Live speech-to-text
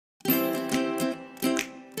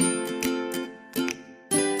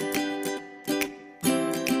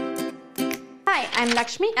Hi, I am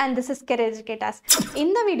Lakshmi and this is Career Educators. In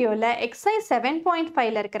the video, exercise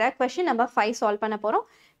 7.5 la question number 5 solve panna porom.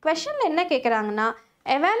 Question la enna kekranga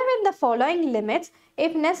evaluate the following limits.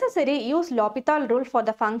 If necessary, use L'Hôpital Rule for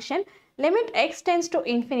the function limit x tends to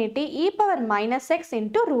infinity e power minus x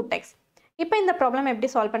into root x. இப்போ இந்த problem எப்படி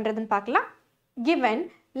solve பண்றதுன்னு பார்க்கலாம். Given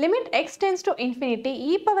limit x tends to infinity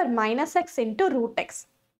e power minus x into root x.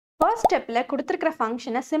 First step la கொடுத்திருக்கிற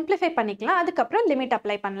function simplify பண்ணிக்கலாம். அதுக்கப்புறம் limit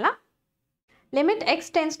apply பண்ணலாம். Limit x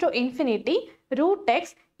tends to infinity root x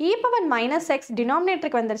e power minus x denominator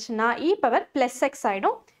க்கு வந்துருச்சுனா e power plus x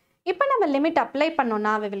ஆயிடும். இப்போ நம்ம limit apply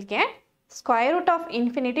பண்ணோம்னா we will get square root of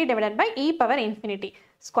infinity divided by e power infinity.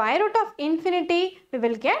 Square root of infinity we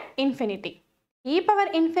will get infinity. E power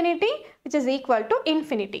infinity which is equal to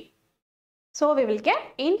infinity. So we will get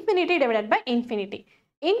infinity divided by infinity.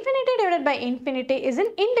 Infinity divided by infinity is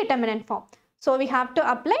an indeterminate form. So we have to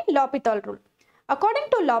apply L'Hôpital Rule. According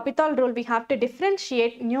to L'Hôpital Rule, we have to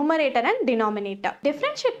differentiate numerator and denominator.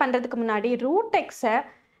 Differentiate பண்றதுக்கு முன்னாடி root x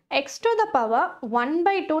x to the power 1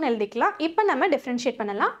 by 2 எழுதிக்கலாம். இப்போ நம்ம differentiate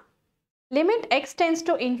பண்ணலாம். Limit x tends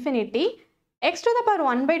to infinity. X to the power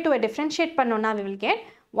 1 by 2 differentiate பண்ணோம்னா we will get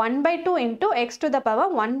 1 by 2 into x to the power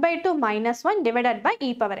 1 by 2 minus 1 divided by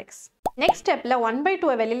e power x. Next step, 1 by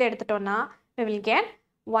 2 வெளியில எடுத்துட்டோம்னா we will get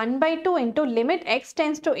 1 by 2 into limit x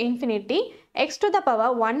tends to infinity x to the power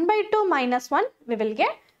 1 by 2 minus 1 we will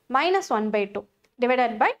get minus 1 by 2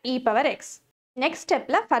 divided by e power x. Next step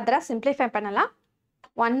la further simplify பண்ணலாம்.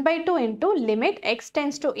 1 by 2 into limit x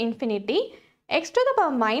tends to infinity x to the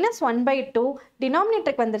power minus 1 by 2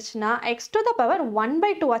 denominator க்கு வந்துருச்சுனா x to the power 1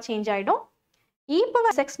 by 2 change ஆயிடும். e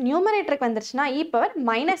power x numerator க்கு வந்துருச்சுனா e power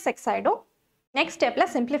minus x ஆயிடும். Next step la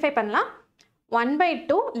simplify பண்ணலாம். 1 by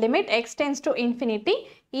 2 limit x tends to infinity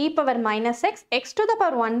e power minus x x to the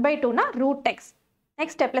power 1 by 2 na root x.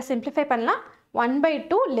 Next step la simplify பண்ணலாம். 1 by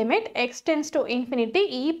 2 limit x tends to infinity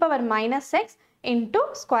e power minus x into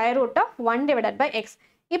square root of 1 divided by x.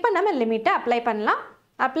 இப்போ நம்ம limit apply பண்ணலாம்.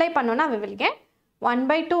 Apply பண்ணோம்னா we will get 1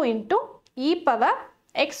 by 2 into e power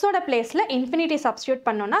x ஓட placeல infinity substitute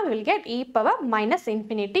பண்ணோம்னா we will get e power minus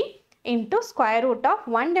infinity into square root of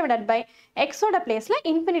 1 divided by x ஓட placeல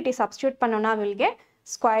infinity substitute பண்ணோம்னா we will get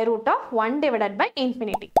square root of 1 divided by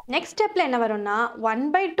infinity. Next stepல என்ன வரும்னா 1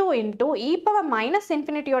 by 2 into e power minus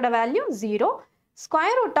infinity ஓட value 0.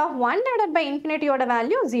 Square root of 1 divided by infinity ஓட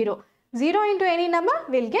value 0. 0 into any number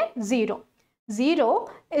will get 0. 0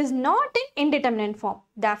 is not in indeterminate form.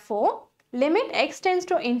 Therefore, limit x tends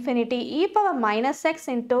to infinity e power minus x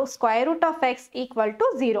into square root of x equal to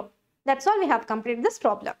 0. That's all we have completed this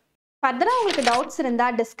problem. Further உங்களுக்கு doubts இருந்தா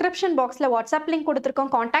description boxல WhatsApp link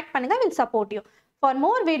கொடுத்திருக்கோம், contact பண்ணுங்க, will support you. For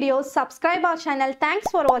more videos, subscribe our channel. Thanks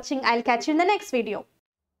for watching. I'll catch you in the next video.